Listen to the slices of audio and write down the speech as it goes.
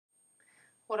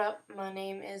What up? My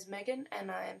name is Megan, and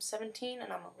I am 17,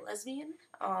 and I'm a lesbian.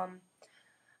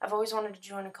 I've always wanted to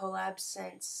join a collab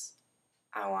since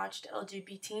I watched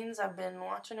LGBTeens. I've been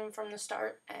watching them from the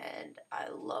start, and I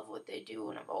love what they do,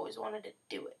 and I've always wanted to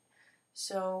do it.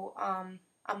 So, I'm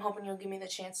hoping you'll give me the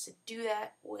chance to do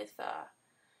that with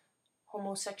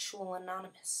Homosexual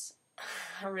Anonymous.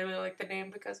 I really like the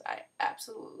name because I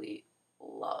absolutely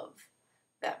love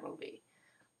that movie.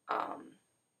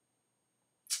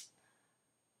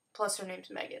 Plus her name's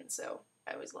Megan, so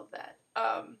I always love that.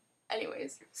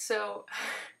 Anyways, so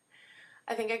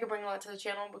I think I could bring a lot to the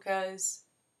channel because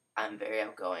I'm very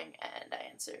outgoing and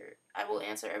I will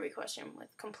answer every question with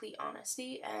complete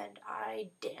honesty, and I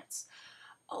dance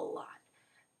a lot.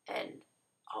 And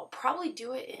I'll probably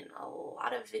do it in a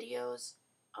lot of videos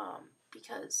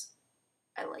because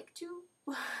I like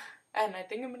to. And I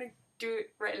think I'm gonna do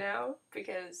it right now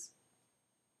because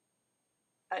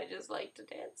I just like to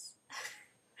dance.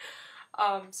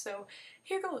 So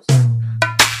here goes.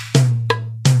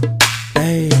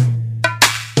 Hey,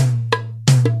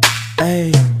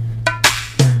 hey,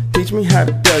 teach me how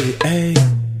to dug it, hey.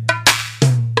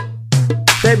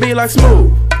 They be like,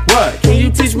 smooth, what? Can you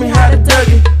teach me how to dug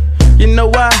it? You know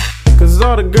why? Cause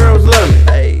all the girls love me,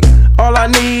 hey. All I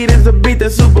need is a beat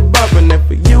that's super bumpin', and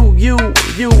for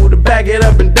you to back it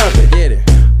up and dump it, get it.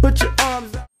 Put your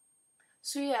arms out.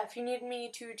 So yeah, if you need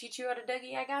me to teach you how to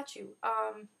Dougie, I got you.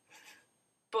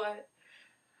 But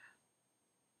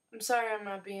I'm sorry I'm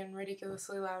not being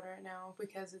ridiculously loud right now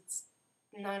because it's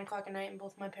 9 o'clock at night and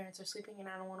both my parents are sleeping and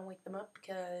I don't want to wake them up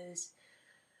because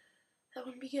that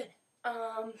wouldn't be good.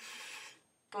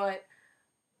 But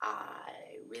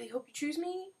I really hope you choose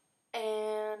me,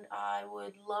 and I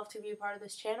would love to be a part of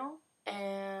this channel,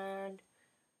 and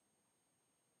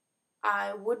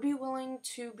I would be willing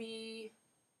to be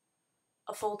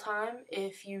a full-time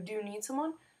if you do need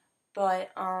someone,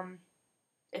 but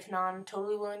if not, I'm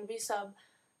totally willing to be sub.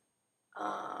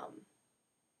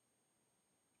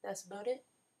 That's about it.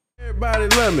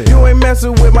 Everybody love me. You ain't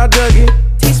messing with my Dougie.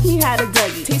 Teach me how to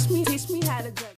Dougie. Teach me how to Dougie.